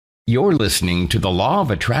You're listening to the Law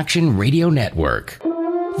of Attraction Radio Network.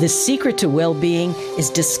 The secret to well-being is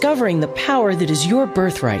discovering the power that is your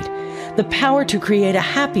birthright, the power to create a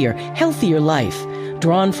happier, healthier life,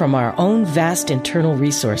 drawn from our own vast internal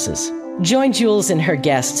resources. Join Jules and her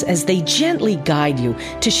guests as they gently guide you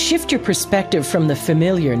to shift your perspective from the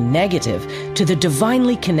familiar negative to the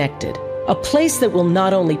divinely connected, a place that will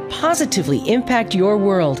not only positively impact your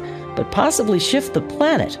world, but possibly shift the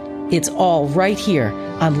planet. It's all right here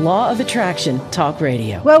on Law of Attraction Talk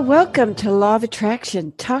Radio. Well, welcome to Law of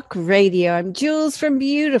Attraction Talk Radio. I'm Jules from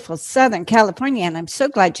beautiful Southern California, and I'm so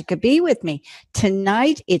glad you could be with me.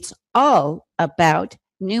 Tonight, it's all about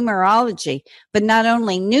numerology, but not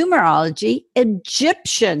only numerology,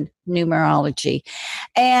 Egyptian numerology.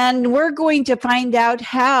 And we're going to find out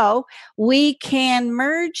how we can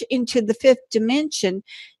merge into the fifth dimension,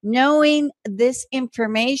 knowing this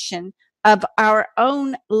information of our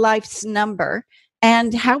own life's number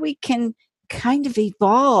and how we can kind of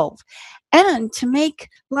evolve and to make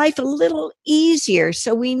life a little easier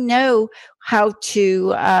so we know how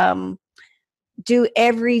to do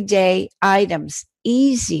everyday items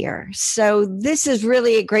easier. So this is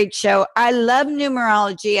really a great show. I love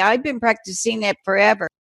numerology. I've been practicing it forever.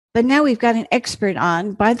 But now we've got an expert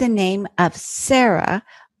on by the name of Sarah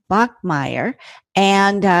Bachmeyer.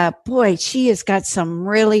 And boy, she has got some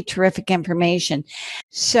really terrific information.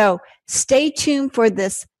 So stay tuned for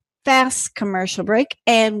this fast commercial break,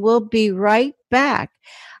 and we'll be right back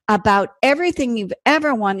about everything you've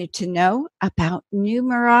ever wanted to know about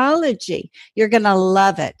numerology. You're going to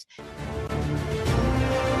love it.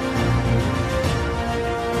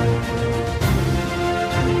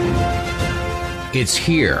 It's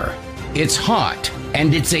here, it's hot,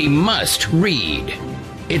 and it's a must read.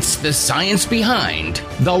 It's the science behind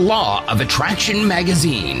the Law of Attraction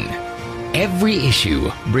magazine. Every issue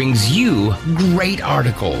brings you great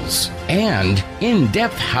articles and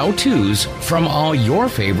in-depth how-tos from all your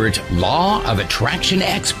favorite Law of Attraction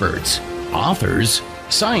experts, authors,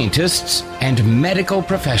 scientists, and medical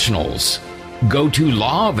professionals. Go to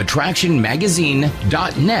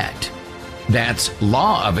lawofattractionmagazine.net. That's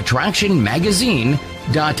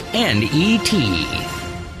lawofattractionmagazine.net.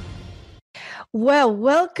 Well,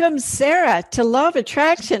 welcome, Sarah, to Law of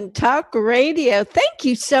Attraction Talk Radio. Thank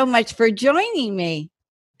you so much for joining me.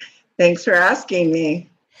 Thanks for asking me.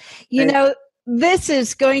 You know, this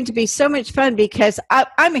is going to be so much fun because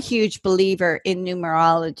I'm a huge believer in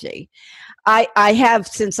numerology. I have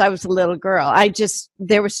since I was a little girl.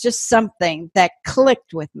 There was just something that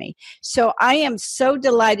clicked with me. So I am so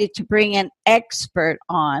delighted to bring an expert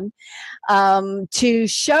on to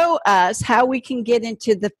show us how we can get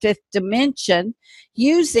into the fifth dimension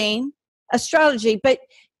using astrology. But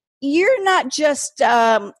you're not just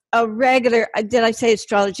a regular, did I say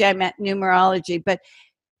astrology? I meant numerology. But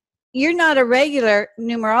you're not a regular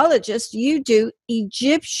numerologist. You do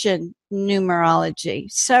Egyptian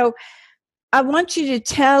numerology. So I want you to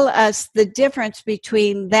tell us the difference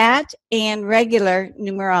between that and regular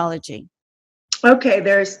numerology. Okay,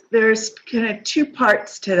 there's kind of two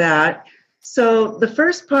parts to that. So the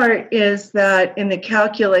first part is that in the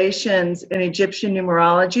calculations in Egyptian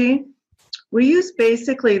numerology, we use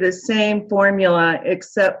basically the same formula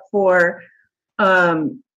except for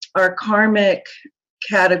our karmic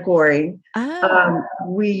category.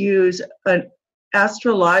 We use an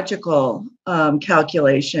astrological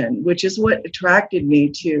calculation, which is what attracted me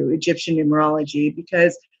to Egyptian numerology,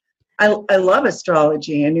 because I love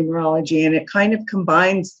astrology and numerology, and it kind of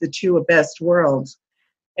combines the two best worlds.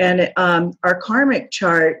 And our karmic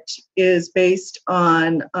chart is based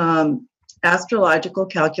on astrological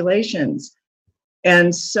calculations.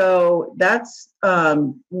 And so that's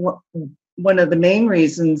one of the main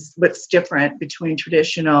reasons what's different between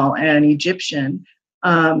traditional and Egyptian.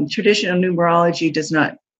 Traditional numerology does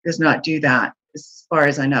not do that, as far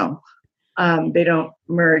as I know. They don't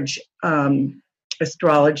merge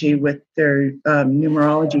astrology with their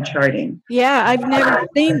numerology charting. Yeah, I've never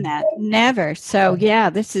seen that. Never. So yeah,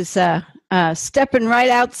 this is stepping right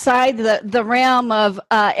outside the realm of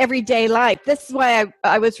everyday life. This is why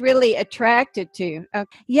I was really attracted to you.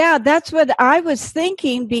 Yeah, that's what I was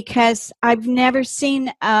thinking, because I've never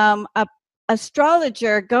seen a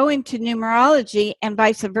astrologer go into numerology and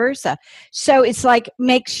vice versa. So it's like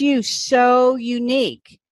makes you so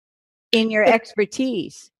unique in your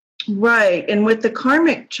expertise. Right. And with the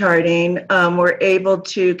karmic charting, we're able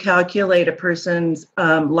to calculate a person's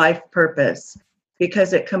life purpose,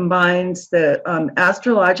 because it combines the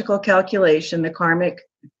astrological calculation, the karmic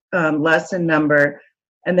lesson number,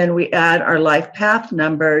 and then we add our life path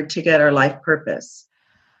number to get our life purpose.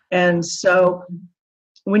 And so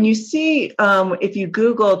when you see, if you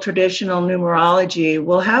Google traditional numerology,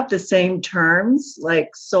 we'll have the same terms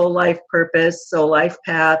like soul life purpose, soul life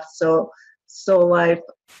path, soul life,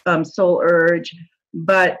 soul urge,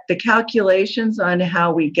 but the calculations on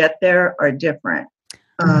how we get there are different.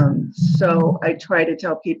 So I try to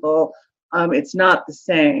tell people it's not the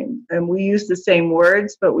same. And we use the same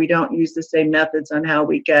words, but we don't use the same methods on how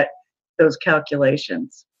we get those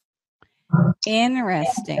calculations.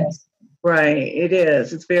 Interesting. Right, it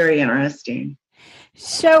is. It's very interesting.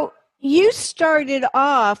 So you started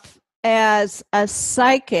off as a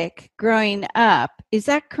psychic growing up. Is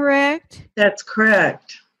that correct? That's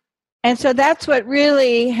correct. And so that's what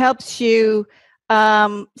really helps you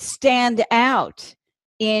stand out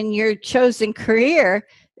in your chosen career,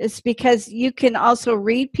 is because you can also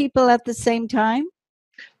read people at the same time?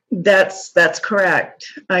 That's correct.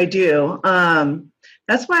 I do.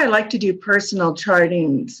 That's why I like to do personal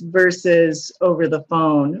chartings versus over the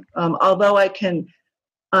phone. Although I can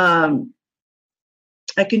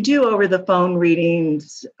do over the phone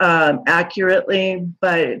readings accurately,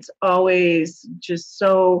 but it's always just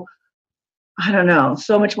so, I don't know,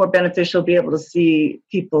 so much more beneficial to be able to see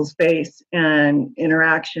people's face and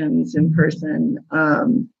interactions in person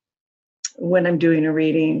when I'm doing a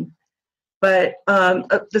reading. But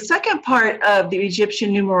the second part of the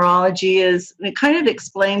Egyptian numerology is, and it kind of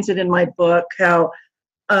explains it in my book, how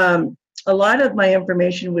a lot of my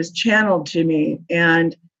information was channeled to me.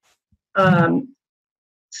 And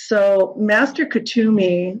so Master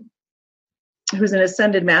Kutumi, who's an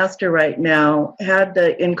ascended master right now, had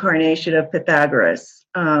the incarnation of Pythagoras,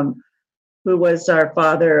 who was our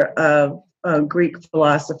father of a Greek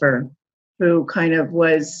philosopher, who kind of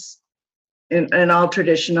was in all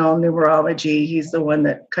traditional numerology. He's the one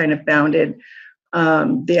that kind of founded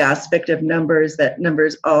the aspect of numbers, that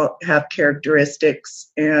numbers all have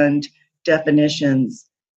characteristics and definitions.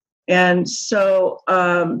 And so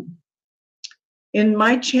in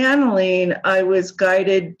my channeling, I was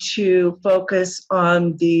guided to focus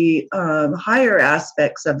on the higher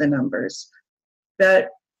aspects of the numbers. That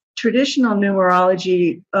traditional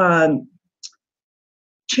numerology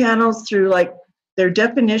channels through, like, their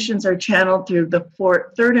definitions are channeled through the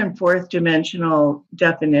third and fourth dimensional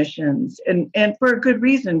definitions, and for a good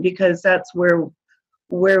reason, because that's where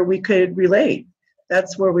we could relate.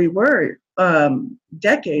 That's where we were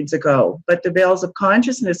decades ago. But the veils of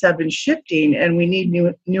consciousness have been shifting, and we need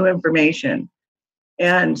new information.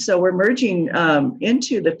 And so we're merging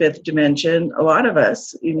into the fifth dimension. A lot of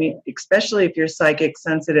us, especially if you're psychic,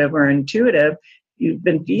 sensitive, or intuitive, you've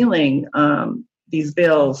been feeling these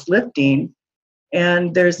veils lifting.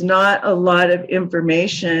 And there's not a lot of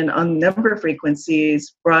information on number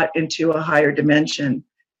frequencies brought into a higher dimension.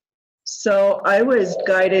 So I was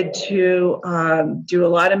guided to do a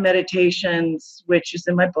lot of meditations, which is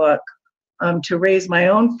in my book, to raise my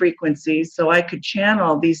own frequencies so I could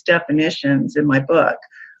channel these definitions in my book.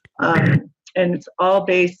 And it's all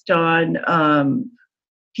based on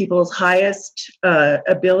people's highest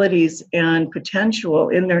abilities and potential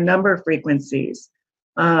in their number frequencies.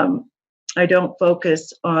 I don't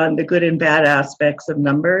focus on the good and bad aspects of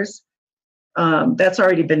numbers. That's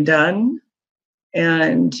already been done.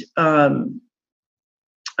 And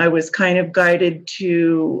I was kind of guided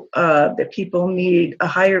to that people need a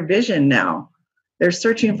higher vision now. They're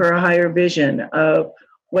searching for a higher vision of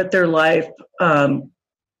what their life can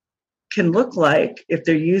look like if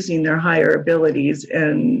they're using their higher abilities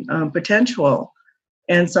and potential,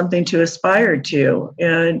 and something to aspire to.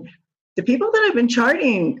 And the people that I've been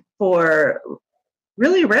charting for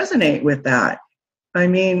really resonate with that. I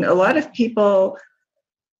mean, a lot of people,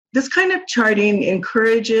 this kind of charting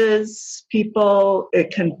encourages people.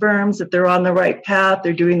 It confirms that they're on the right path,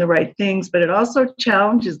 they're doing the right things, but it also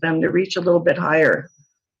challenges them to reach a little bit higher.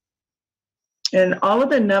 And all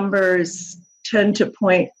of the numbers tend to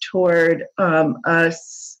point toward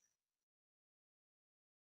us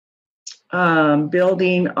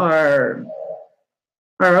building our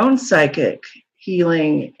own psychic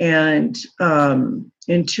healing and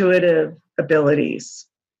intuitive abilities,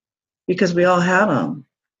 because we all have them.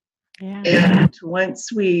 Yeah. And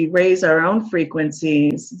once we raise our own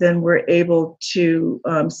frequencies, then we're able to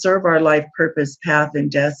serve our life purpose, path, and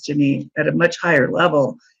destiny at a much higher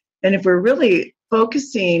level. And if we're really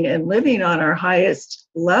focusing and living on our highest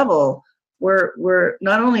level, we're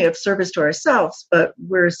not only of service to ourselves, but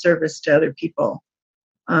we're of service to other people.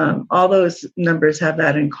 All those numbers have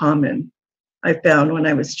that in common, I found when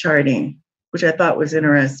I was charting, which I thought was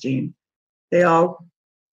interesting. They all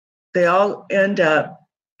end up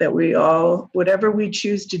that we all, whatever we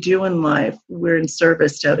choose to do in life, we're in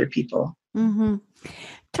service to other people. Mm-hmm.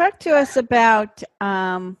 Talk to us about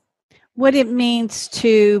what it means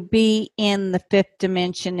to be in the fifth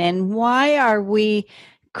dimension, and why are we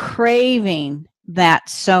craving that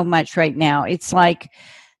so much right now? It's like,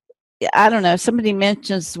 I don't know, somebody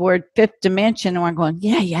mentions the word fifth dimension and I'm going,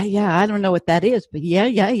 yeah, yeah, yeah. I don't know what that is, but yeah,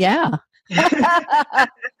 yeah, yeah.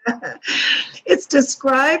 It's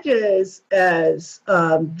described as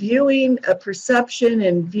viewing a perception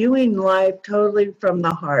and viewing life totally from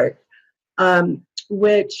the heart,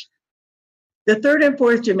 which the third and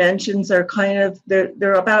fourth dimensions are kind of,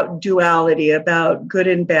 they're about duality, about good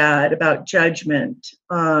and bad, about judgment,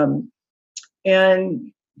 and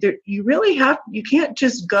you really you can't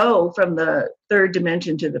just go from the third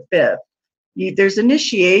dimension to the fifth. There's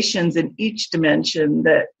initiations in each dimension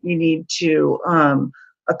that you need to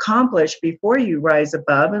accomplish before you rise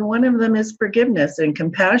above, and one of them is forgiveness and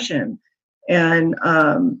compassion, and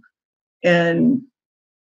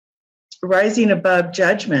rising above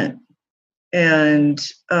judgment, and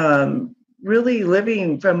really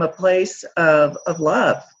living from a place of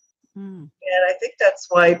love. And I think that's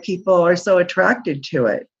why people are so attracted to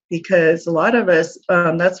it, because a lot of us,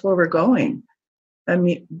 that's where we're going. I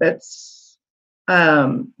mean, that's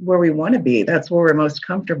where we want to be. That's where we're most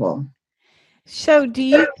comfortable. So do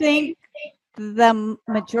you think the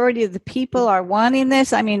majority of the people are wanting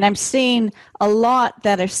this? I mean, I'm seeing a lot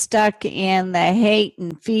that are stuck in the hate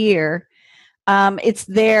and fear. It's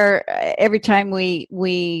there every time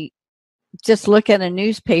we just look at a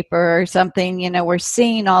newspaper or something, you know, we're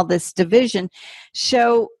seeing all this division.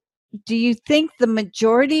 So do you think the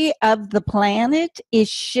majority of the planet is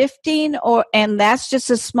shifting, and that's just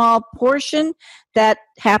a small portion that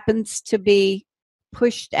happens to be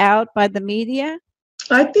pushed out by the media?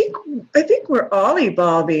 I think we're all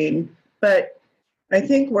evolving, but I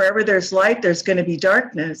think wherever there's light, there's going to be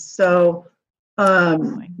darkness. So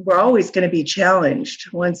we're always going to be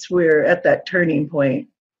challenged once we're at that turning point.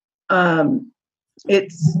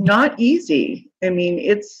 It's not easy. I mean,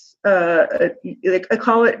 it's I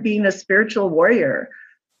call it being a spiritual warrior.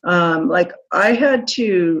 Like, I had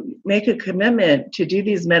to make a commitment to do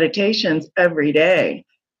these meditations every day,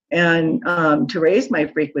 and to raise my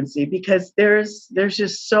frequency, because there's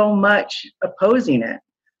just so much opposing it.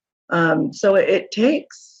 So it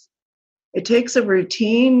takes a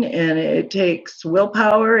routine, and it takes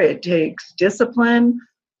willpower, it takes discipline.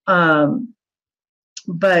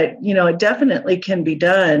 But, you know, it definitely can be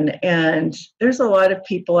done. And there's a lot of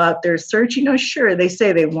people out there searching. Oh, sure, they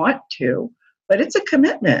say they want to, but it's a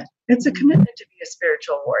commitment. It's a commitment to be a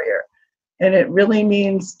spiritual warrior. And it really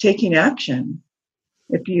means taking action.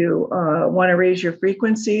 If you want to raise your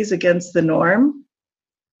frequencies against the norm,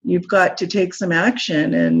 you've got to take some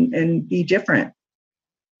action and be different.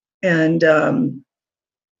 And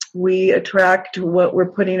we attract what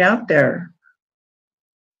we're putting out there.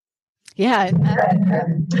 Yeah.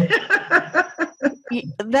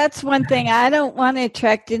 That's one thing. I don't want to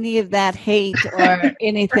attract any of that hate or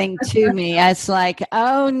anything to me. It's like,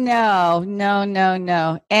 oh, no.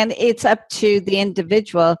 And it's up to the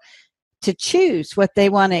individual to choose what they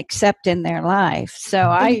want to accept in their life.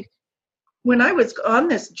 So when I was on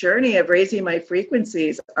this journey of raising my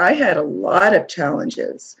frequencies, I had a lot of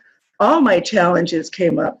challenges. All my challenges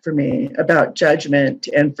came up for me about judgment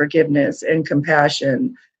and forgiveness and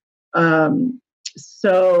compassion.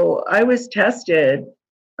 So I was tested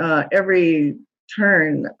every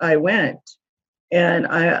turn I went, and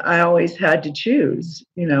I always had to choose,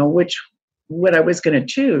 you know, what I was going to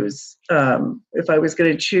choose, if I was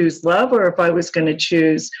going to choose love, or if I was going to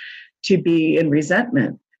choose to be in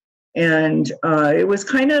resentment. And it was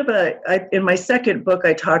kind of in my second book,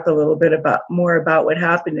 I talk a little bit more about what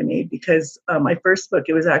happened to me, because my first book,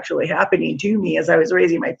 it was actually happening to me as I was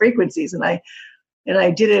raising my frequencies, and I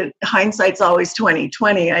didn't, hindsight's always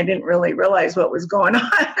 20/20. I didn't really realize what was going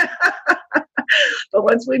on. But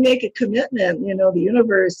once we make a commitment, you know, the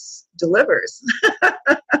universe delivers.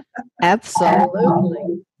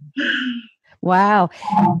 absolutely. Wow.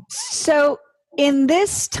 So in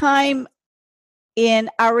this time in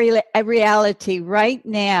our reality right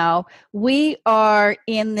now, we are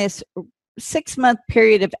in this 6-month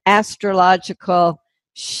period of astrological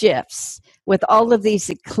shifts with all of these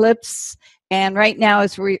eclipses. And right now,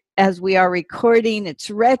 as we are recording, it's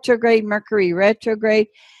retrograde, Mercury retrograde.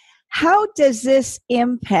 How does this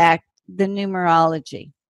impact the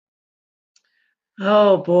numerology?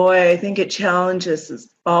 Oh boy, I think it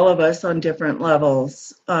challenges all of us on different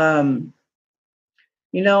levels.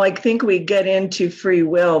 You know, I think we get into free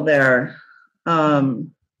will there, where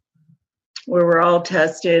we're all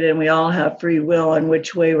tested and we all have free will on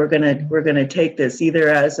which way we're gonna take this, either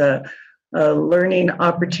as a a learning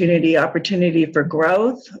opportunity for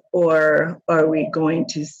growth, or are we going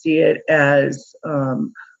to see it as a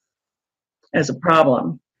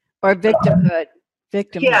problem? Or victimhood.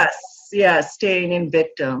 Yes, staying in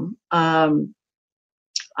victim.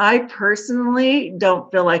 I personally don't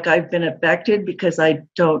feel like I've been affected because I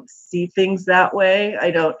don't see things that way. I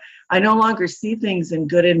no longer see things in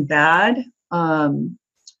good and bad,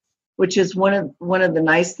 which is one of the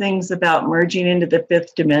nice things about merging into the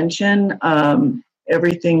fifth dimension.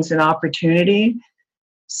 Everything's an opportunity.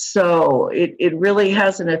 So it really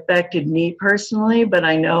hasn't affected me personally, but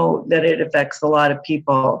I know that it affects a lot of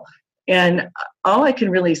people. And all I can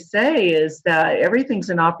really say is that everything's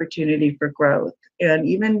an opportunity for growth. And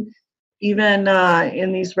even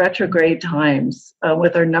in these retrograde times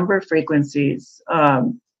with our number frequencies,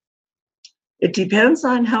 it depends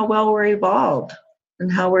on how well we're evolved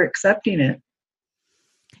and how we're accepting it.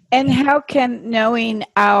 And how can knowing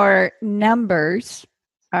our numbers,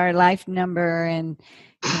 our life number and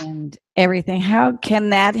everything, how can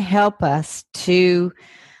that help us to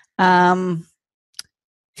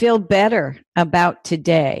feel better about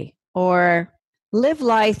today or live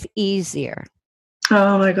life easier?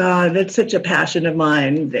 Oh my God, that's such a passion of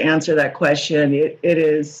mine to answer that question. It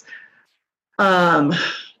is, when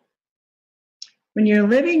you're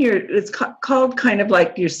living it's called kind of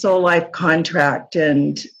like your soul life contract,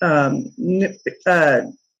 and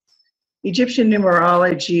Egyptian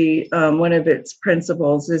numerology, one of its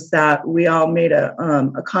principles is that we all made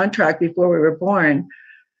a contract before we were born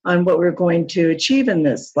on what we're going to achieve in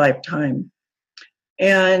this lifetime.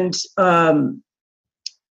 And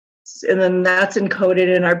then that's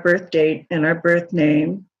encoded in our birth date and our birth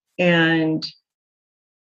name. And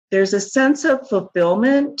there's a sense of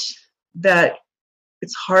fulfillment that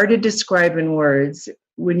it's hard to describe in words.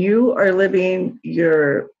 When you are living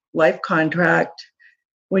your life contract,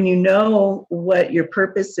 when you know what your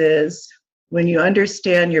purpose is, when you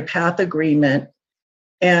understand your path agreement,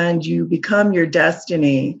 and you become your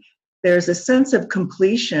destiny, there's a sense of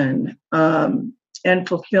completion and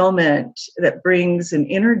fulfillment that brings an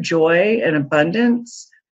inner joy and abundance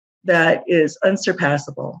that is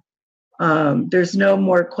unsurpassable. There's no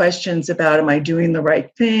more questions about, am I doing the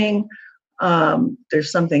right thing?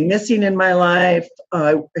 There's something missing in my life.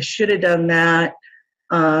 I should have done that.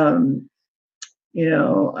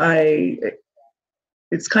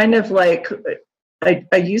 It's kind of like, I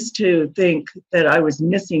used to think that I was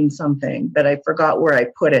missing something, but I forgot where I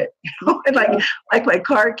put it. like my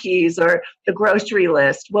car keys or the grocery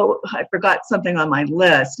list. Well, I forgot something on my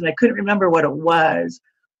list and I couldn't remember what it was.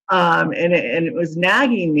 And it was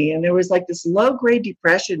nagging me. And there was like this low-grade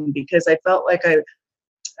depression because I felt like I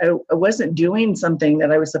wasn't doing something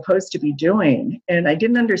that I was supposed to be doing. And I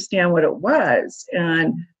didn't understand what it was.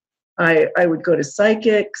 And I would go to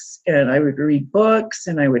psychics and I would read books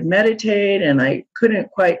and I would meditate, and I couldn't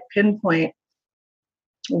quite pinpoint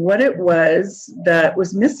what it was that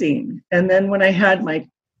was missing. And then when I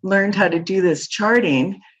learned how to do this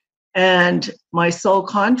charting, and my soul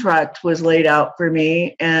contract was laid out for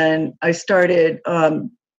me, and I started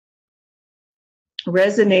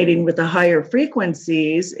resonating with the higher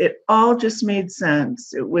frequencies, it all just made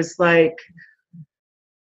sense. It was like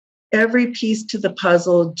every piece to the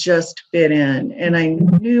puzzle just fit in. And I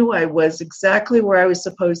knew I was exactly where I was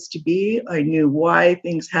supposed to be. I knew why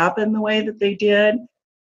things happened the way that they did.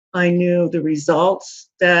 I knew the results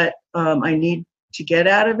that I need to get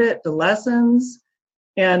out of it, the lessons.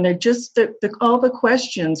 And they're just, all the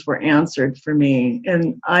questions were answered for me.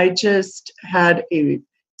 And I just had a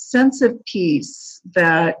sense of peace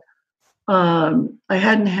that I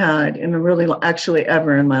hadn't had in actually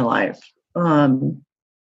ever in my life.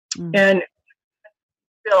 And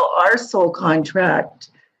still, our soul contract,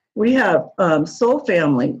 we have soul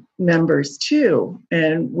family members too.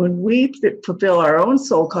 And when we fulfill our own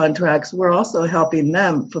soul contracts, we're also helping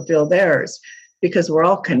them fulfill theirs because we're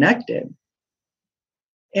all connected.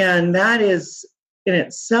 And that is in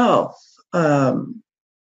itself a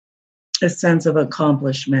sense of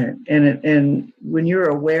accomplishment. And when you're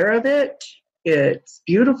aware of it, it's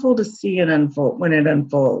beautiful to see it unfold when it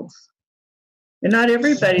unfolds. And not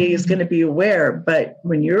everybody is going to be aware, but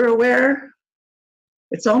when you're aware,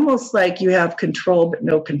 it's almost like you have control, but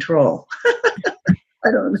no control. I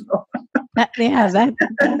don't know.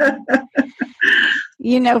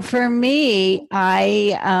 For me,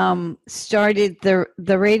 I started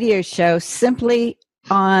the radio show simply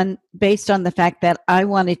based on the fact that I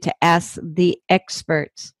wanted to ask the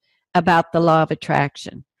experts about the law of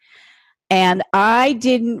attraction. And I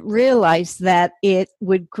didn't realize that it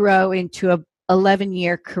would grow into a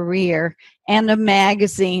 11-year career and a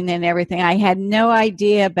magazine and everything. I had no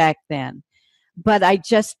idea back then, but I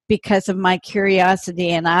just, because of my curiosity,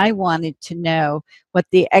 and I wanted to know what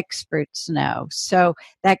the experts know. So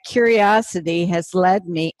that curiosity has led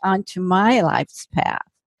me onto my life's path.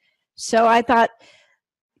 So I thought,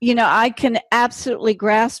 I can absolutely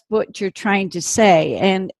grasp what you're trying to say.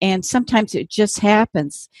 And sometimes it just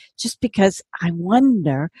happens just because I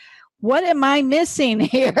wonder, what am I missing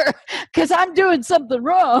here? Because I'm doing something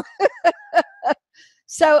wrong.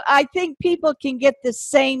 So I think people can get the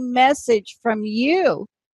same message from you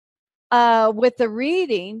with the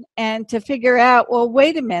reading, and to figure out, well,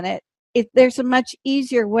 wait a minute, there's a much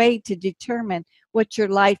easier way to determine what your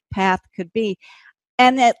life path could be,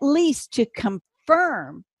 and at least to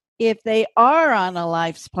confirm if they are on a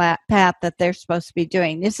life's path that they're supposed to be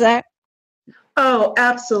doing. Is that? Oh,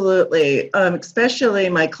 absolutely. Especially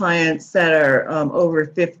my clients that are over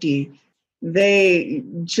 50.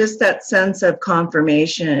 Just that sense of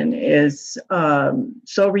confirmation is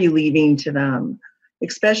so relieving to them,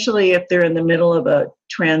 especially if they're in the middle of a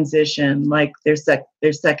transition, like their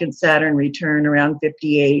second Saturn return around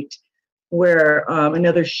 58, where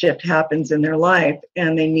another shift happens in their life,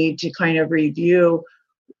 and they need to kind of review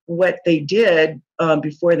what they did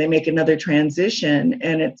before they make another transition.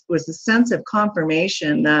 And it was a sense of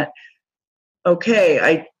confirmation that,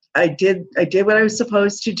 okay, I did what I was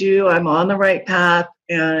supposed to do. I'm on the right path,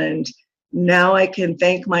 and now I can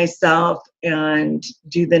thank myself and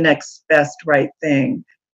do the next best right thing.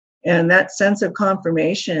 And that sense of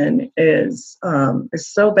confirmation is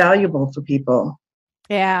so valuable for people.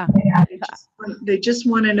 Yeah. They just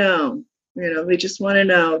want to know. They just want to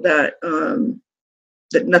know that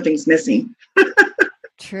that nothing's missing.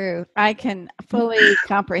 True. I can fully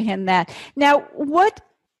comprehend that. Now, what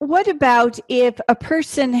about if a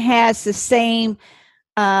person has the same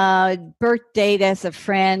birth date as a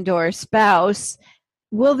friend or a spouse?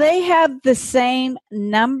 Will they have the same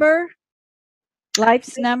number,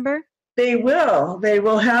 life's number? They will. They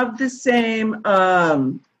will have the same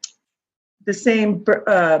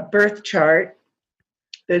birth chart,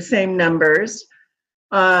 the same numbers.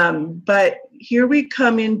 But here we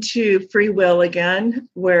come into free will again,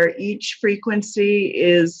 where each frequency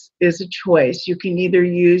is a choice. You can either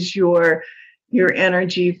use your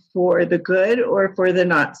energy for the good or for the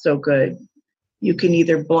not so good. You can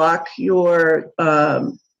either block your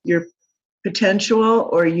potential,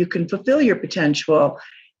 or you can fulfill your potential.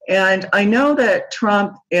 And I know that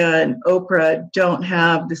Trump and Oprah don't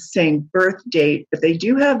have the same birth date, but they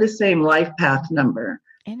do have the same life path number.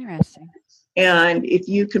 Interesting. And if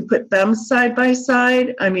you can put them side by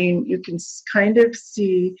side, I mean, you can kind of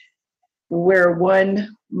see where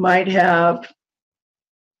one might have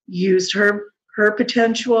used her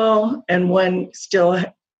potential and one still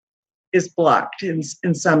is blocked in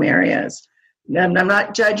some areas. And I'm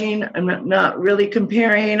not judging. I'm not really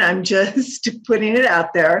comparing. I'm just putting it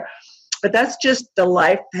out there. But that's just the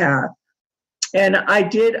life path. And I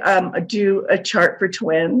did do a chart for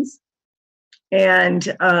twins. And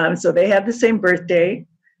so they had the same birthday,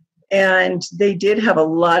 and they did have a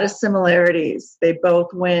lot of similarities. They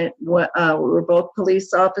both were both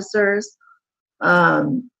police officers,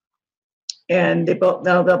 and they'll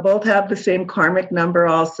both have the same karmic number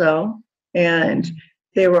also, and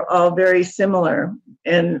they were all very similar.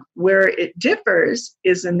 And where it differs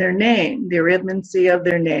is in their name, the arithmancy of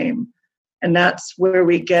their name, and that's where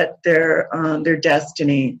we get their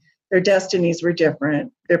destiny. Their destinies were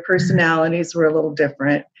different. Their personalities were a little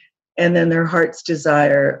different. And then their heart's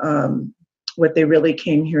desire, what they really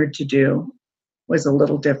came here to do, was a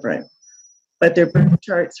little different. But their birth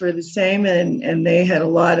charts were the same, and they had a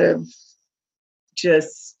lot of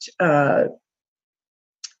just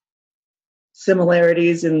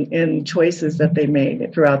similarities in choices that they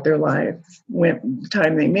made throughout their lives. The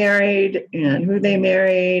time they married and who they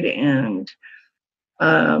married, and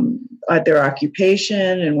their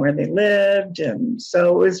occupation and where they lived. And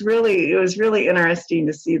so it was really interesting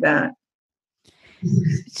to see that.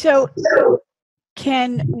 So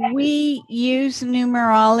can we use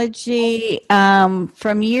numerology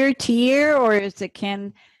from year to year, or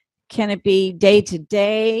can it be day to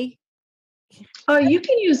day? You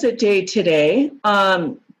can use it day to day.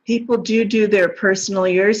 People do their personal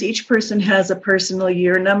years. Each person has a personal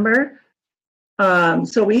year number.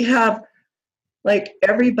 So we have, like,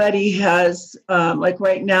 everybody has, like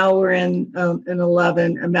right now we're in an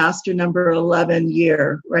 11, a master number 11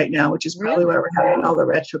 year right now, which is probably why we're having all the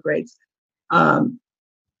retrogrades.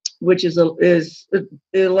 Which is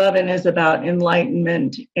 11 is about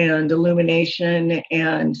enlightenment and illumination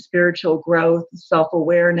and spiritual growth,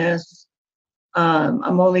 self-awareness,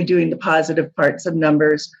 I'm only doing the positive parts of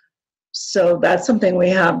numbers. So that's something we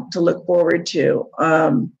have to look forward to.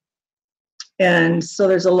 And so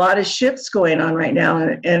there's a lot of shifts going on right now.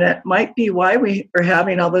 And it might be why we are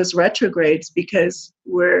having all those retrogrades, because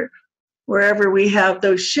wherever we have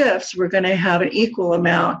those shifts, we're going to have an equal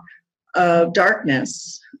amount of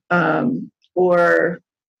darkness or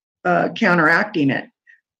counteracting it.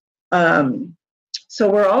 So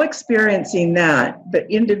we're all experiencing that, but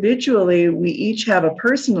individually, we each have a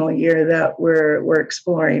personal year that we're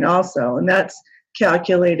exploring also, and that's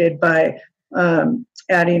calculated by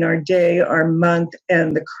adding our day, our month,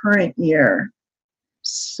 and the current year.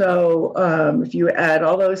 So if you add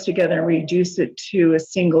all those together and reduce it to a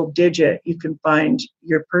single digit, you can find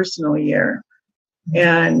your personal year.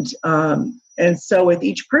 And so with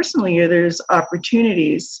each personal year, there's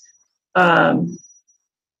opportunities.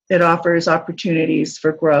 It offers opportunities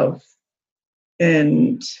for growth.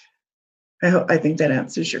 And I think that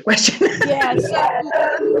answers your question. Yeah.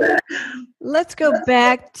 So let's go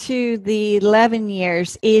back to the 11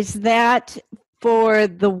 years. Is that for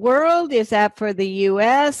the world? Is that for the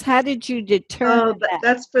U.S.? How did you determine that?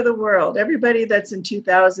 That's for the world. Everybody that's in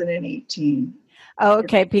 2018. Oh,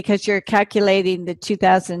 okay, because you're calculating the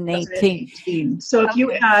 2018. So if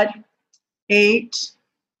you add 8,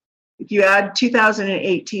 if you add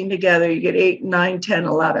 2018 together, you get 8, 9, 10,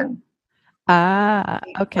 11. Ah,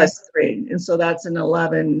 okay. Plus 3. And so that's an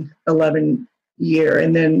 11 year.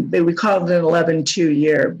 And then we call it an 11-2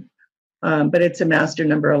 year, but it's a master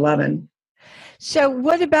number 11. So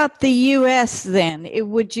what about the U.S. then?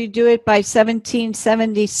 Would you do it by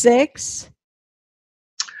 1776?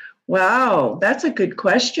 Wow, that's a good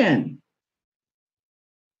question.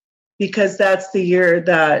 Because that's the year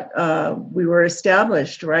that we were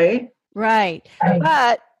established, right? Right.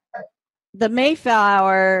 But the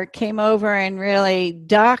Mayflower came over and really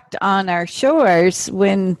docked on our shores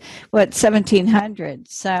when, 1700?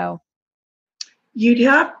 So you'd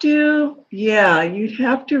have to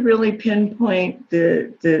really pinpoint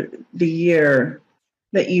the year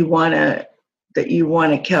that you want to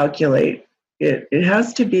calculate. It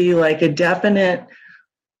has to be like a definite.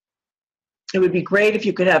 It would be great if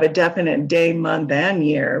you could have a definite day, month, and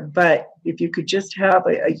year, but if you could just have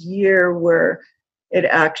a year where it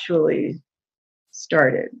actually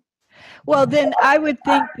started. Well, then I would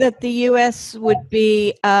think that the U.S. would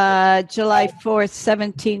be July 4th,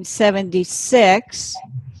 1776.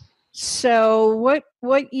 So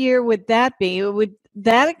what year would that be? Would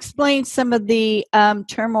that explain some of the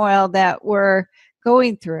turmoil that we're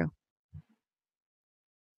going through?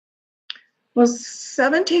 Well,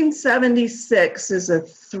 1776 is a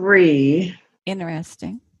 3.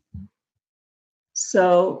 Interesting.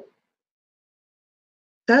 So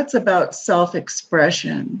that's about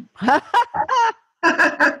self-expression.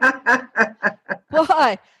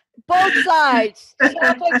 Boy, both sides.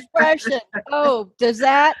 Self-expression. Oh, does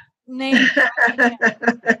that name?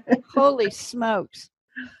 Holy smokes.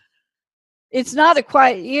 It's not a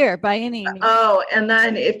quiet year by any means. Oh, and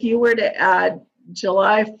then if you were to add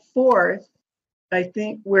July 4th, I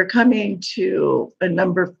think we're coming to a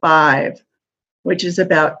number 5, which is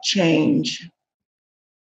about change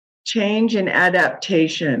and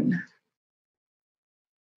adaptation.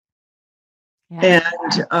 Yeah.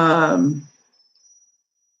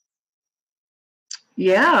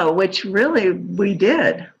 And which really we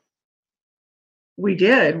did.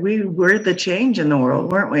 We were the change in the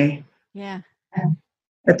world, weren't we? Yeah.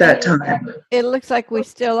 At that time. It looks like we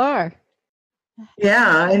still are.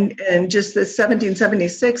 Yeah, and just the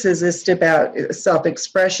 1776 is just about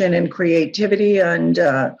self-expression and creativity and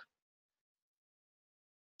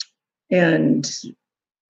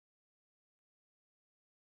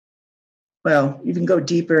well, you can go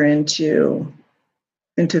deeper into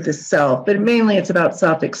the self, but mainly it's about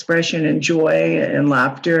self-expression and joy and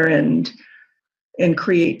laughter and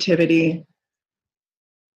creativity.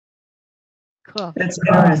 Cool. That's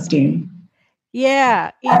interesting.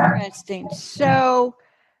 Yeah, interesting. So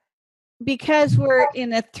because we're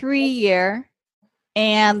in a 3-year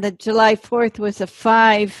and the July 4th was a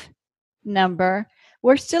 5 number,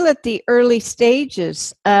 we're still at the early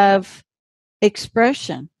stages of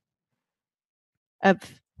expression.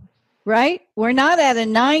 Right? We're not at a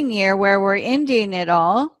 9-year where we're ending it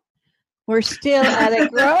all. We're still at a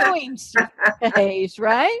growing phase,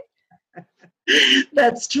 right?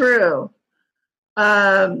 That's true.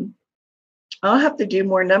 I'll have to do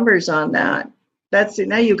more numbers on that.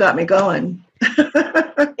 Now you got me going.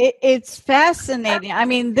 It's fascinating. I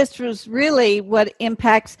mean, this was really what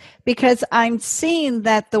impacts, because I'm seeing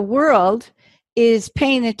that the world is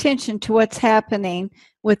paying attention to what's happening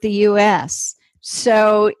with the U.S.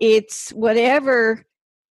 So it's whatever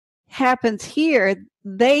happens here,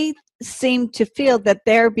 they seem to feel that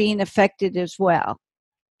they're being affected as well.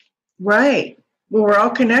 Right. Well, we're all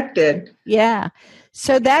connected. Yeah.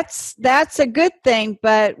 So that's a good thing,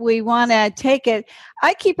 but we want to take it.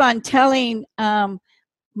 I keep on telling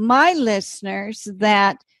my listeners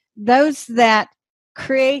that those that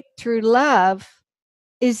create through love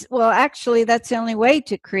is, well, actually, that's the only way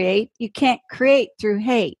to create. You can't create through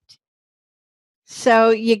hate. So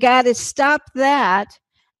you got to stop that,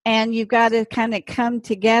 and you've got to kind of come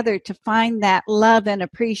together to find that love and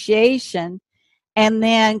appreciation, and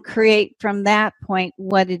then create from that point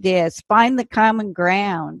what it is. Find the common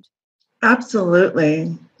ground.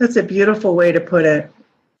 Absolutely. That's a beautiful way to put it.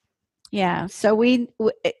 Yeah. So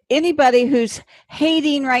anybody who's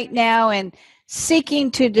hating right now and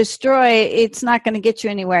seeking to destroy, it's not going to get you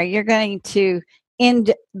anywhere. You're going to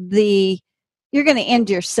end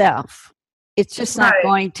yourself. It's just not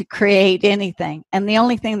going to create anything. And the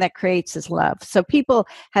only thing that creates is love. So people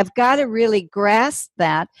have got to really grasp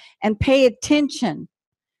that and pay attention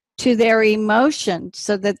to their emotions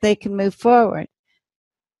so that they can move forward.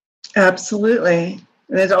 Absolutely.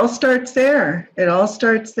 And it all starts there.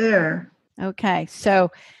 Okay.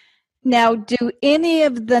 So now, do any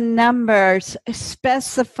of the numbers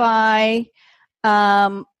specify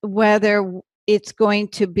whether it's going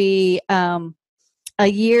to be a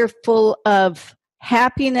year full of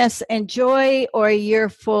happiness and joy, or a year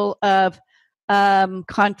full of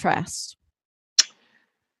contrast?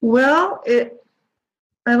 Well,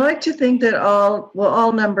 I like to think that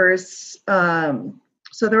all numbers, so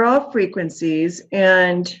they're all frequencies,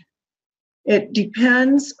 and it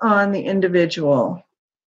depends on the individual,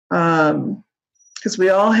 because we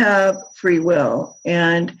all have free will.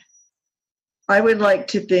 And I would like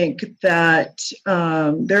to think that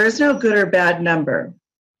there is no good or bad number.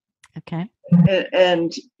 Okay.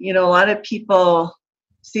 And a lot of people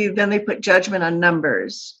then they put judgment on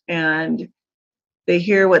numbers, and they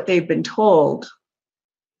hear what they've been told,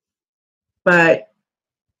 but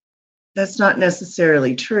that's not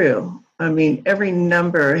necessarily true. I mean, every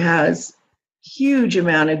number has huge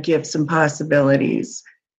amount of gifts and possibilities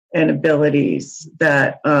and abilities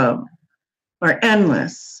that are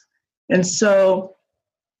endless. And so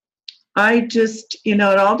I just, it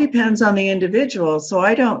all depends on the individual. So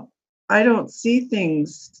I don't see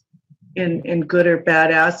things in good or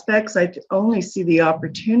bad aspects. I only see the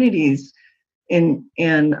opportunities in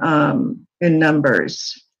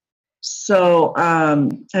numbers. So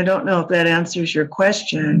I don't know if that answers your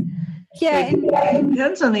question. Yeah, it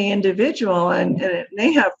depends on the individual, and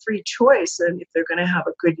they have free choice, and if they're going to have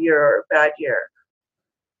a good year or a bad year,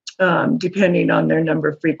 depending on their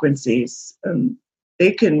number frequencies.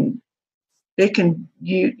 They can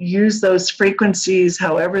use those frequencies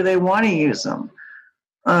however they want to use them.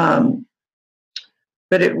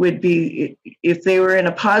 But it would be, if they were in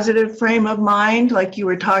a positive frame of mind, like you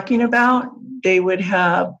were talking about, they would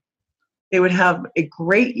have a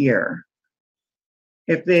great year.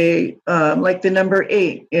 If they, like the number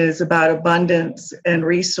 8 is about abundance and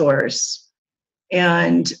resource,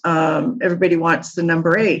 and everybody wants the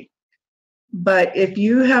number 8. But if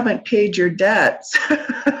you haven't paid your debts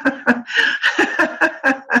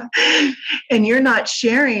and you're not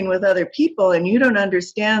sharing with other people, and you don't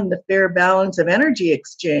understand the fair balance of energy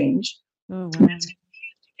exchange, it's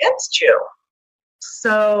against you.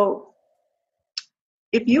 So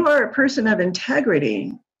if you are a person of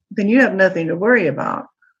integrity, then you have nothing to worry about.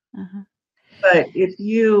 Uh-huh. But if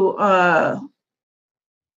you are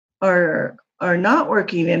not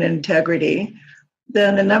working in integrity,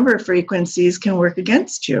 then the number of frequencies can work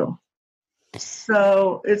against you.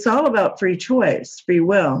 So it's all about free choice, free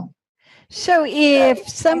will. So if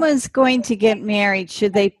someone's going to get married,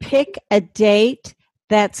 should they pick a date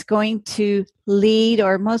that's going to lead,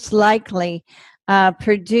 or most likely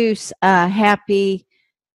produce a happy,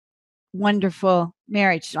 wonderful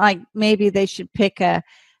marriage? Like maybe they should pick a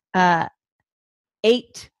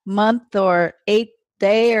 8-month or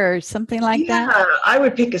 8-day or something like that? Yeah, I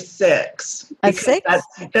would pick a 6. A 6?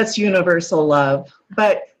 That's universal love.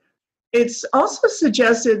 But it's also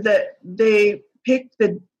suggested that they pick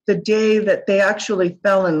the day that they actually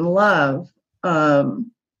fell in love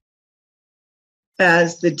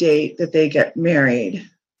as the date that they get married,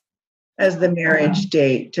 as the marriage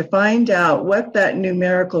date, to find out what that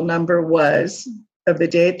numerical number was of the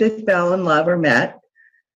date they fell in love or met,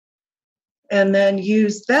 and then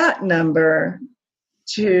use that number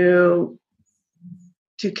to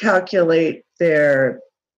calculate the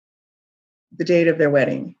date of their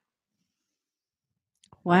wedding.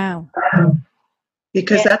 Wow.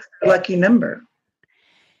 Because that's their lucky number.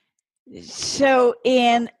 So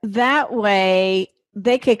in that way,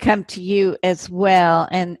 they could come to you as well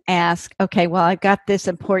and ask, okay, well, I got this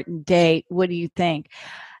important date. What do you think?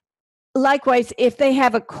 Likewise, if they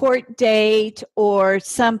have a court date or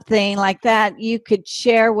something like that, you could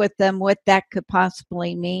share with them what that could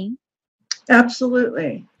possibly mean.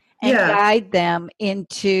 Absolutely. And guide them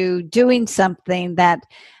into doing something that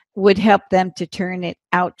would help them to turn it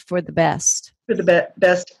out for the best. For the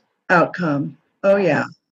best outcome. Oh, yeah.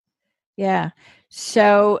 Yeah.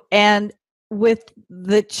 So, and with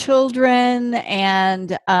the children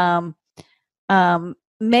and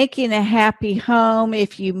making a happy home,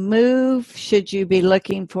 if you move, should you be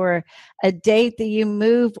looking for a date that you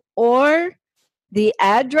move or the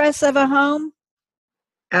address of a home?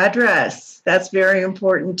 Address. That's very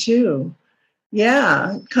important too.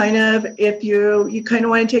 Yeah. Kind of, if you kind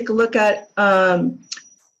of want to take a look at,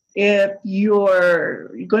 if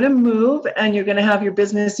you're going to move and you're going to have your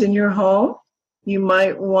business in your home, you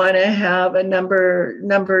might want to have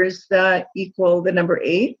numbers that equal the number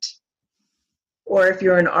 8. Or if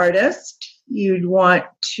you're an artist, you'd want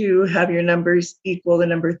to have your numbers equal the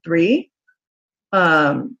number 3.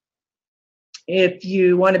 If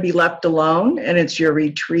you want to be left alone and it's your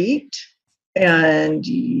retreat and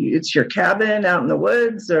it's your cabin out in the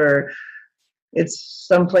woods, or it's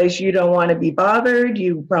someplace you don't want to be bothered,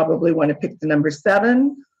 you probably want to pick the number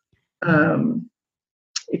 7.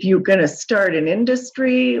 If you're going to start an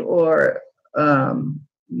industry, or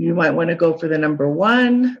you might want to go for the number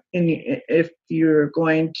 1. And if you're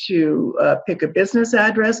going to pick a business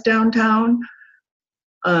address downtown,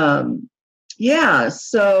 yeah,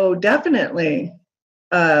 so definitely.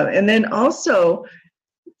 And then also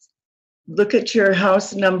look at your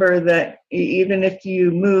house number, that even if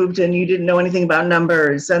you moved and you didn't know anything about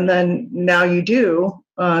numbers, and then now you do,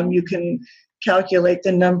 you can calculate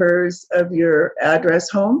the numbers of your address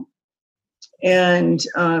home and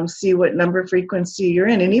see what number frequency you're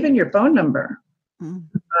in, and even your phone number.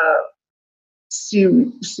 See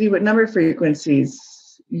what number frequencies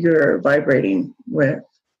you're vibrating with.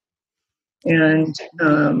 And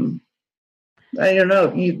I don't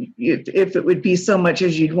know if it would be so much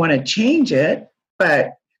as you'd want to change it,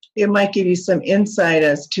 but it might give you some insight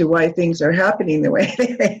as to why things are happening the way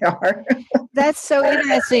they are. That's so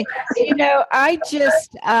interesting. You know, I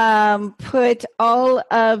just put all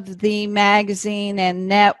of the magazine and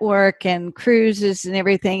network and cruises and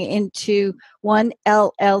everything into one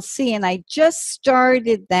LLC, and I just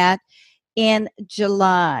started that in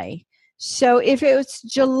July. So if it was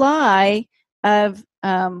July of,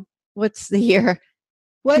 what's the year?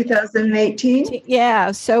 2018?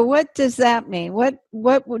 Yeah. So what does that mean? What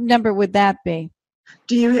number would that be?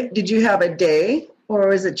 Did you have a day, or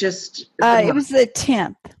was it just? It was the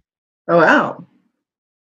 10th. Oh, wow.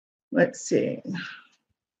 Let's see.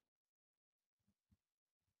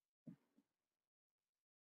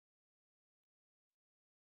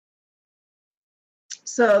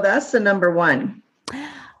 So that's the number 1.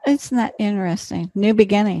 Isn't that interesting? New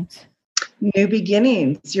beginnings. New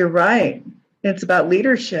beginnings. You're right. It's about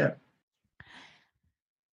leadership.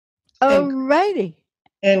 Alrighty.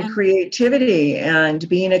 And creativity and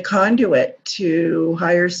being a conduit to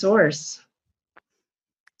higher source.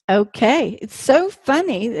 Okay. It's so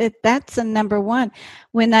funny that that's a number 1.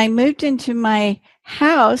 When I moved into my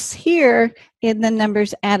house here, the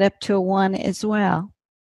numbers add up to a 1 as well.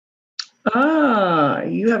 Ah,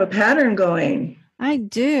 you have a pattern going. I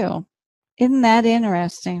do. Isn't that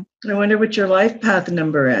interesting? I wonder what your life path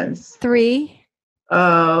number is. 3.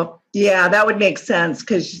 Oh, yeah, that would make sense,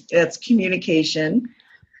 because it's communication,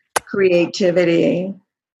 creativity,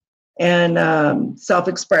 and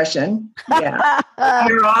self-expression. Yeah,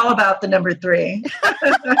 you're all about the number 3.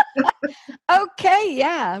 Okay,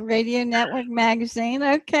 yeah, Radio Network Magazine.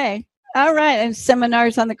 Okay, all right, and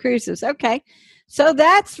seminars on the cruises. Okay, so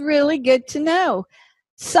that's really good to know.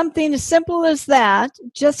 Something as simple as that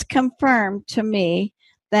just confirmed to me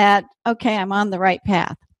that, okay, I'm on the right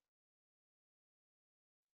path.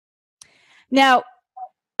 Now,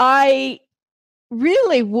 I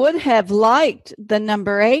really would have liked the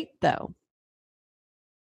number 8, though.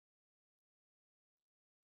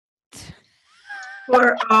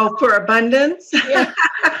 For abundance? Yeah.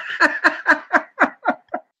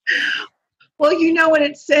 Well, you know what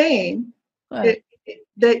it's saying?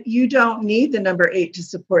 That you don't need the number 8 to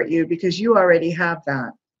support you, because you already have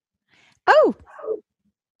that. Oh.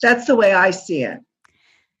 That's the way I see it.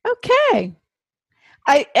 Okay.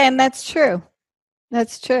 And that's true.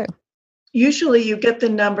 That's true. Usually you get the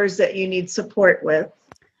numbers that you need support with.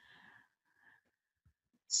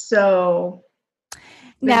 So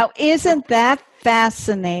now, isn't that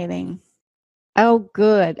fascinating? Oh,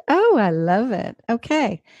 good. Oh, I love it.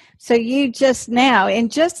 Okay. So you just now, in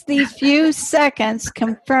just these few seconds,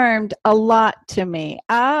 confirmed a lot to me.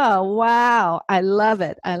 Oh, wow. I love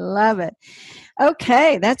it. I love it.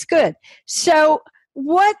 Okay, that's good. So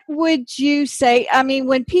what would you say? I mean,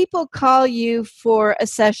 when people call you for a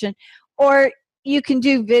session, or you can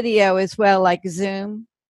do video as well, like Zoom,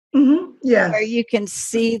 where Yes. you can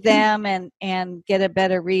see them and get a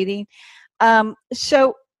better reading.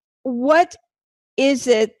 So what is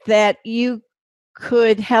it that you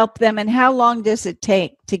could help them, and how long does it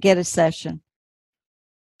take to get a session?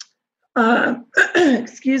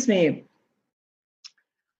 Excuse me.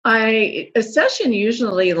 A session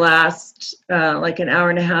usually lasts like an hour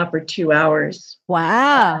and a half or 2 hours.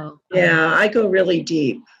 Wow. Yeah, I go really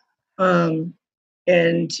deep. And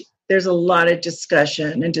there's a lot of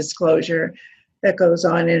discussion and disclosure that goes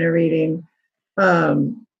on in a reading.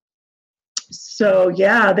 So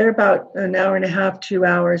yeah, they're about an hour and a half, 2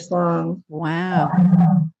 hours long. Wow.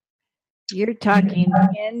 You're talking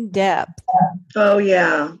in depth. Oh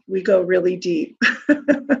yeah, we go really deep.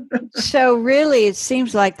 So really, it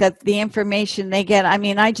seems like that the information they get, I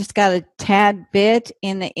mean, I just got a tad bit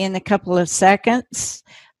in a couple of seconds,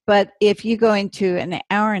 but if you go into an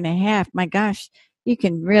hour and a half, my gosh, you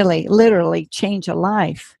can really literally change a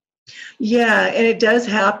life. Yeah, and it does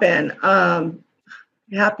happen.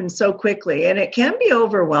 It happens so quickly, and it can be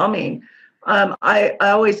overwhelming. I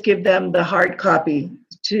always give them the hard copy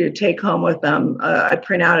to take home with them. I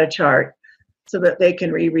print out a chart so that they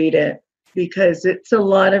can reread it, because it's a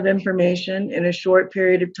lot of information in a short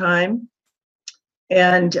period of time,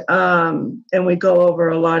 and we go over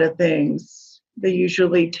a lot of things. They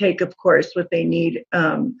usually take, of course, what they need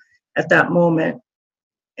at that moment,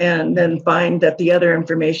 and then find that the other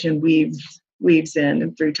information weaves in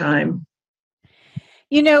and through time.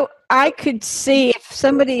 You know, I could see if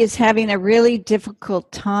somebody is having a really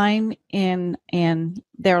difficult time in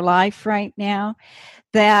their life right now,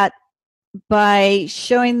 that by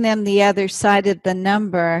showing them the other side of the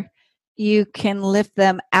number, you can lift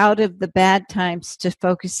them out of the bad times to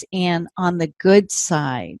focus in on the good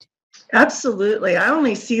side. Absolutely. I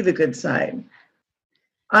only see the good side.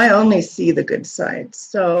 I only see the good side.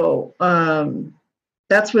 So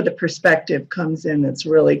that's where the perspective comes in. That's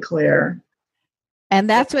really clear. And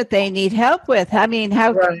that's what they need help with. I mean,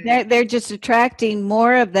 how Right. they're just attracting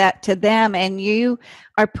more of that to them, and you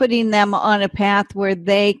are putting them on a path where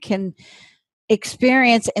they can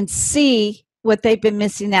experience and see what they've been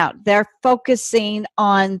missing out. They're focusing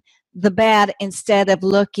on the bad instead of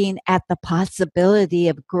looking at the possibility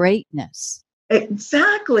of greatness.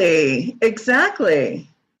 Exactly.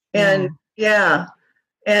 And yeah.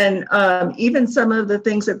 And even some of the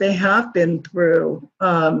things that they have been through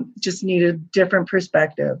just need a different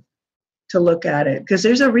perspective to look at it, because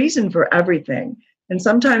there's a reason for everything. And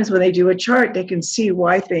sometimes when they do a chart, they can see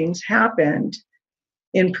why things happened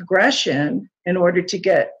in progression in order to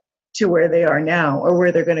get to where they are now or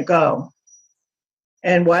where they're going to go,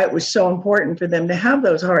 and why it was so important for them to have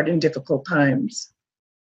those hard and difficult times,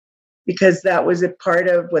 because that was a part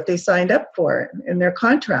of what they signed up for in their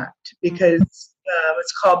contract, because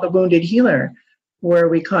it's called the Wounded Healer, where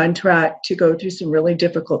we contract to go through some really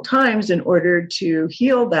difficult times in order to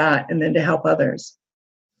heal that and then to help others.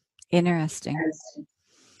 Interesting.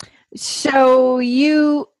 So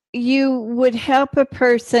you would help a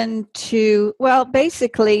person to, well,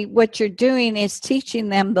 basically what you're doing is teaching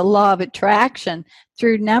them the law of attraction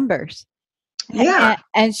through numbers. Yeah.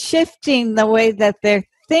 And shifting the way that they're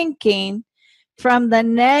thinking from the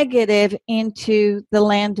negative into the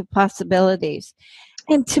land of possibilities.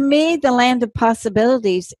 And to me, the land of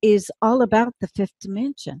possibilities is all about the fifth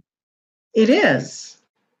dimension. It is.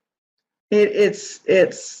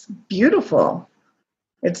 It's beautiful.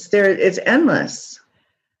 It's there. It's endless.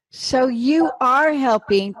 So you are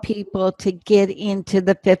helping people to get into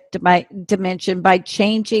the fifth dimension by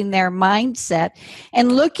changing their mindset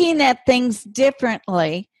and looking at things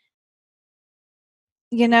differently.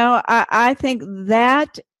 You know, I think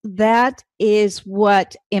that is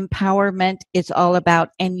what empowerment is all about.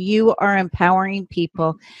 And you are empowering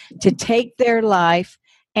people to take their life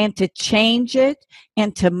and to change it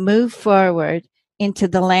and to move forward into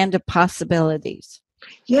the land of possibilities.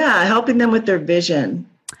 Yeah, helping them with their vision.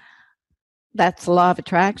 That's the law of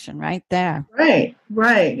attraction right there.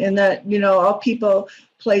 Right. And that, all people,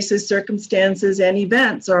 places, circumstances, and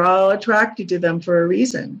events are all attracted to them for a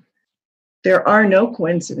reason. There are no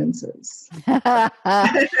coincidences. There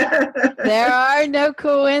are no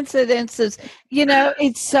coincidences. You know,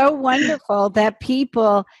 it's so wonderful that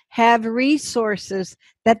people have resources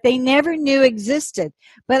that they never knew existed.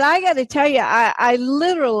 But I got to tell you, I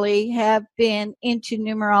literally have been into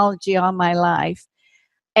numerology all my life,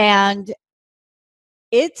 and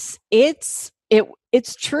it's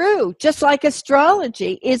true. Just like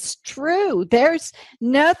astrology, it's true. There's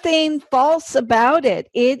nothing false about it.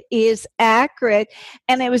 It is accurate,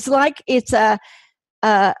 and it was like it's a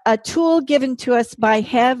tool given to us by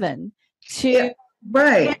heaven to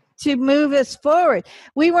to move us forward.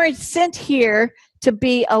 We weren't sent here to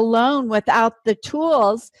be alone without the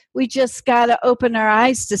tools. We just got to open our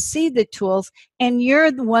eyes to see the tools, and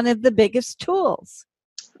you're one of the biggest tools.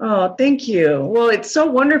 Oh, thank you. Well, it's so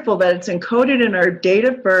wonderful that it's encoded in our date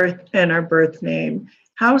of birth and our birth name.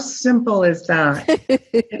 How simple is that?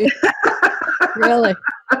 Really?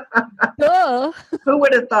 Oh. Who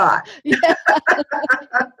would have thought? Yeah.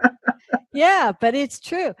 Yeah, but it's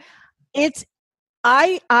true.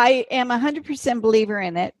 I am 100% believer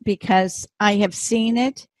in it because I have seen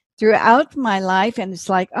it throughout my life, and it's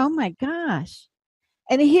like, oh my gosh.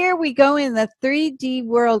 And here we go in the 3D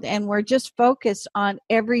world, and we're just focused on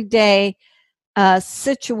everyday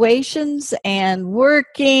situations and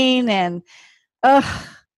working and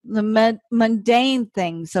the mundane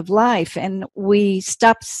things of life. And we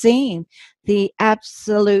stop seeing the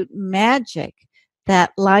absolute magic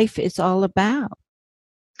that life is all about.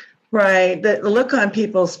 Right. The look on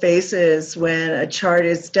people's faces when a chart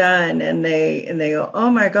is done and they go, oh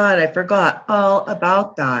my God, I forgot all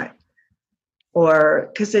about that. Or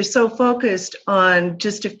because they're so focused on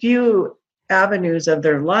just a few avenues of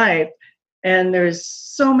their life, and there's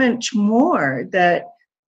so much more that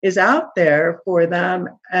is out there for them,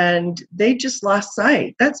 and they just lost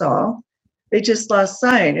sight. That's all. They just lost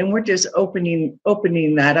sight, and we're just opening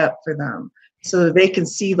that up for them so that they can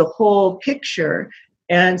see the whole picture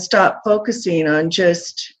and stop focusing on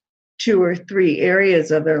just 2 or 3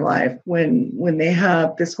 areas of their life when they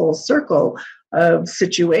have this whole circle of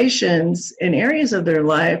situations in areas of their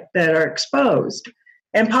life that are exposed.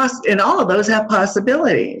 And all of those have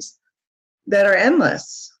possibilities that are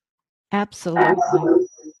endless. Absolutely.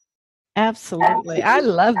 Absolutely. I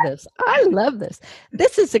love this.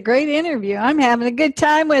 This is a great interview. I'm having a good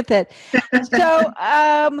time with it. So,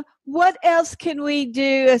 what else can we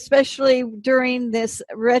do, especially during this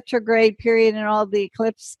retrograde period and all the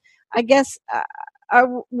eclipse? I guess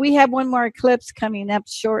we have one more eclipse coming up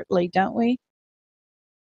shortly, don't we?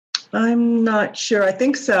 I'm not sure. I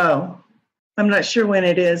think so. I'm not sure when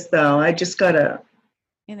it is, though. I just got a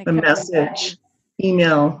message,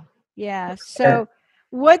 email. Yeah. So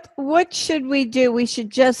what should we do? We should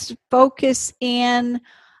just focus in.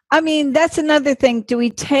 I mean, that's another thing. Do we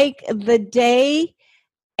take the day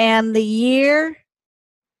and the year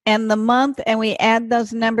and the month and we add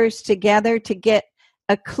those numbers together to get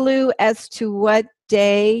a clue as to what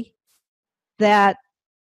day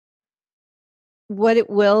what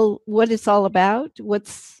it's all about?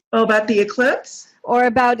 About the eclipse? Or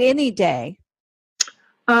about any day?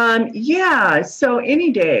 Yeah, so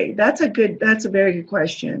any day. That's a very good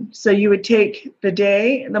question. So you would take the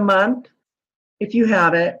day, the month, if you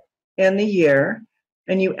have it, and the year,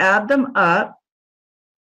 and you add them up.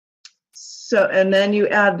 So, and then you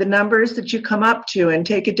add the numbers that you come up to and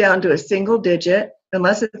take it down to a single digit,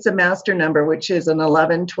 unless it's a master number, which is an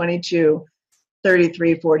 11, 22,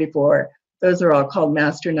 33, 44. Those are all called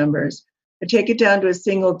master numbers. But take it down to a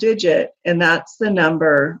single digit, and that's the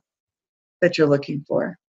number that you're looking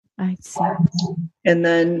for. I see. And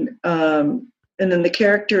then the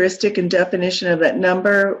characteristic and definition of that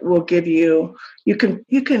number will give you. You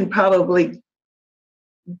can probably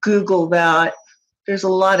Google that. There's a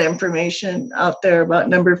lot of information out there about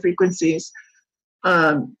number frequencies,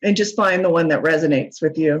 and just find the one that resonates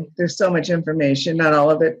with you. There's so much information. Not all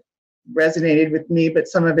of it resonated with me, but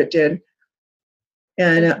some of it did.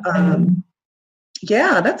 And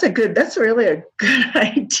yeah, that's really a good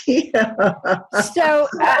idea. So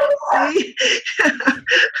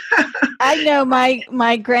I know my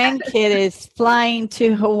grandkid is flying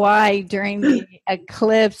to Hawaii during the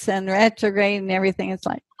eclipse and retrograde and everything. It's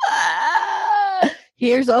like,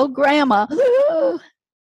 here's old grandma.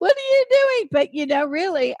 What are you doing? But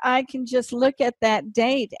really, I can just look at that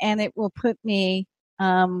date and it will put me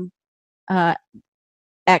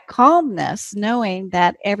at calmness, knowing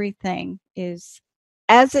that everything is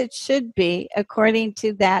as it should be according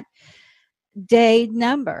to that day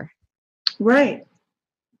number. Right.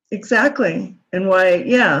 Exactly. And why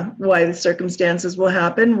the circumstances will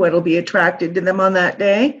happen, what will be attracted to them on that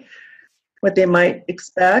day, what they might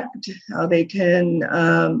expect, how they can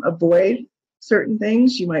avoid certain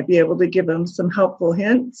things. You might be able to give them some helpful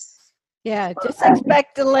hints. Yeah, just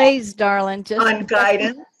expect delays, darling. On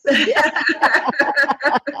guidance.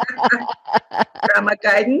 Grandma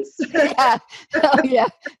guidance. Yeah. Oh, yeah.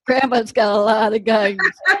 Grandma's got a lot of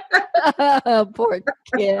guidance. Poor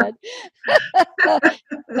kid.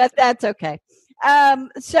 But that's okay.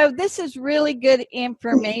 So this is really good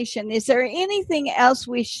information. Is there anything else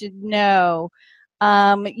we should know?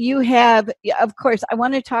 You have, of course, I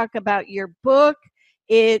want to talk about your book,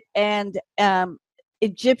 and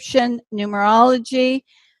Egyptian numerology.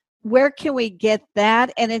 Where can we get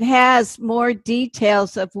that? And it has more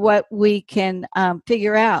details of what we can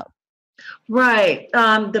figure out. Right.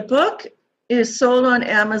 The book is sold on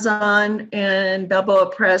Amazon and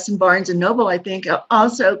Balboa Press and Barnes and Noble, I think. I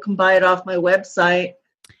also can buy it off my website,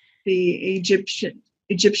 the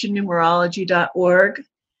Egyptiannumerology.org.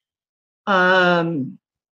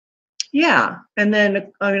 Yeah. And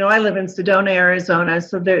then, I live in Sedona, Arizona,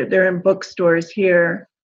 so they're in bookstores here.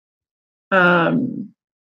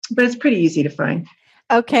 But it's pretty easy to find.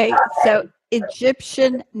 Okay. So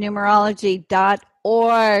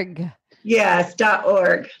Egyptiannumerology.org. Yes,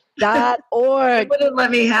 .org. .org. It wouldn't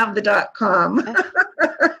let me have the .com.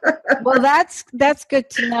 Well, that's good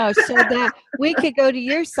to know. So that we could go to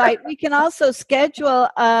your site. We can also schedule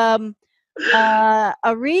a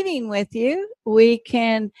reading with you.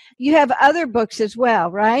 You have other books as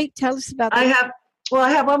well, right? Tell us about that. I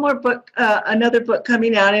have one more book, another book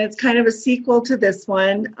coming out, and it's kind of a sequel to this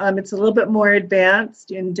one. It's a little bit more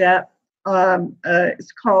advanced, in depth.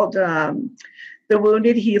 It's called The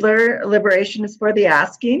Wounded Healer, Liberation is for the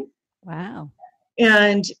Asking. Wow.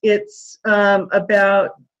 And it's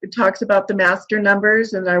it talks about the master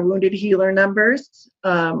numbers and our wounded healer numbers,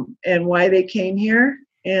 and why they came here,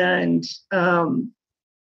 and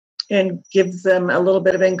gives them a little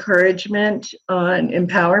bit of encouragement on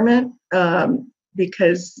empowerment,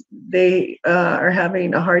 because they are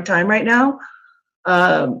having a hard time right now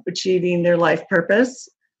achieving their life purpose.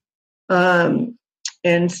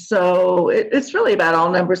 And so it's really about all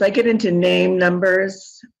numbers. I get into name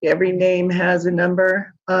numbers. Every name has a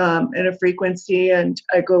number and a frequency, and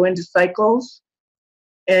I go into cycles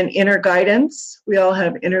and inner guidance. We all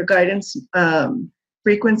have inner guidance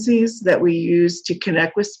frequencies that we use to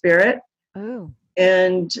connect with spirit. Oh.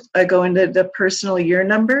 And I go into the personal year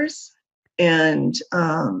numbers. And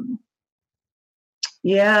I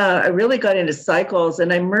really got into cycles,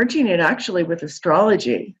 and I'm merging it actually with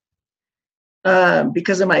astrology.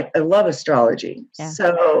 Because I love astrology. Yeah.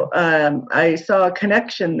 So I saw a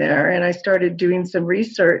connection there, and I started doing some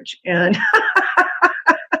research, and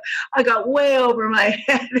I got way over my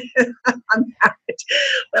head on that.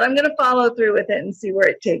 But I'm going to follow through with it and see where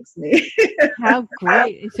it takes me. How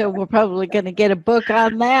great. So we're probably going to get a book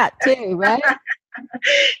on that too, right?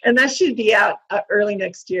 And that should be out early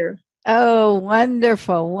next year. Oh,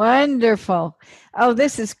 wonderful, wonderful. Oh,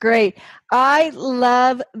 this is great. I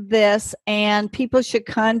love this, and people should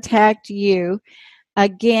contact you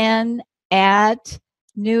again at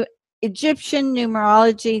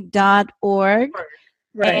Egyptiannumerology.org.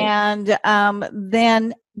 Right. And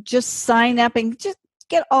then just sign up and just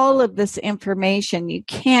get all of this information. You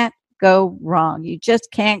can't go wrong. You just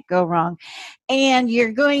can't go wrong. And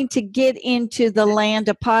you're going to get into the land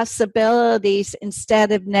of possibilities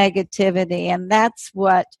instead of negativity. And that's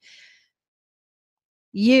what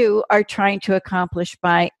you are trying to accomplish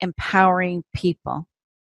by empowering people.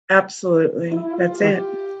 Absolutely. That's it.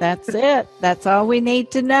 That's it. That's all we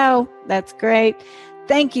need to know. That's great.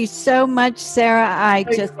 Thank you so much, Sarah. I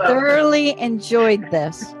just thoroughly enjoyed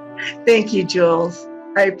this. Thank you, Jules.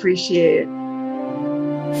 I appreciate it.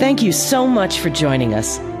 Thank you so much for joining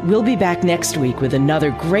us. We'll be back next week with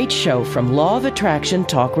another great show from Law of Attraction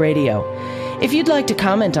Talk Radio. If you'd like to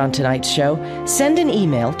comment on tonight's show, send an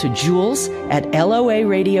email to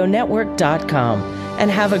jules@loaradionetwork.com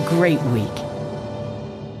and have a great week.